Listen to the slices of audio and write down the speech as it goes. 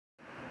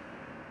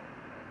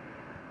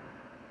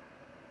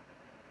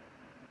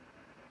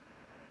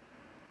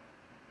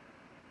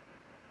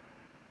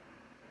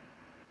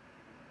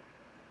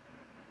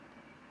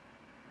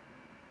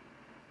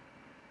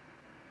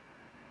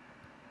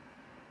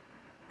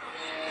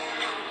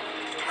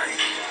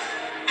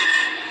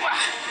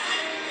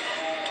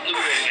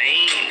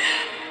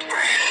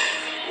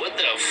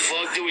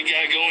What do we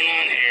got going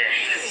on here?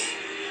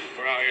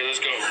 We're out here. Let's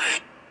go.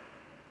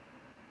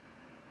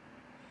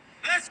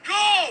 Let's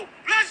go!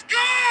 Let's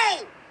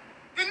go!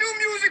 The new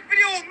music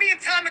video of me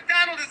and Tom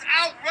McDonald is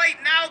out right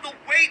now. The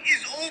wait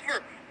is over.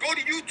 Go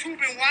to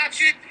YouTube and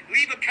watch it.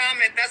 Leave a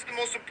comment. That's the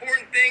most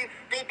important thing.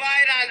 Go buy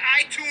it on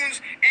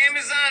iTunes,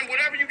 Amazon,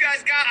 whatever you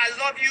guys got. I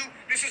love you.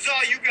 This is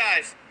all you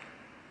guys.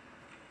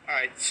 All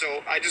right,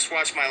 so I just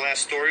watched my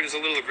last story. It was a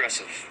little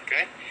aggressive,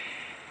 okay?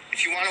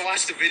 If you want to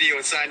watch the video,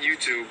 it's on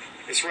YouTube.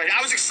 It's right.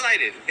 I was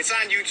excited. It's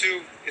on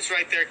YouTube. It's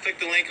right there. Click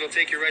the link. It'll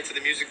take you right to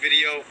the music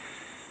video.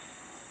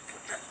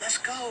 Let's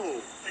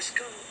go. Let's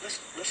go.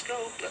 Let's go.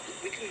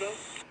 We can go.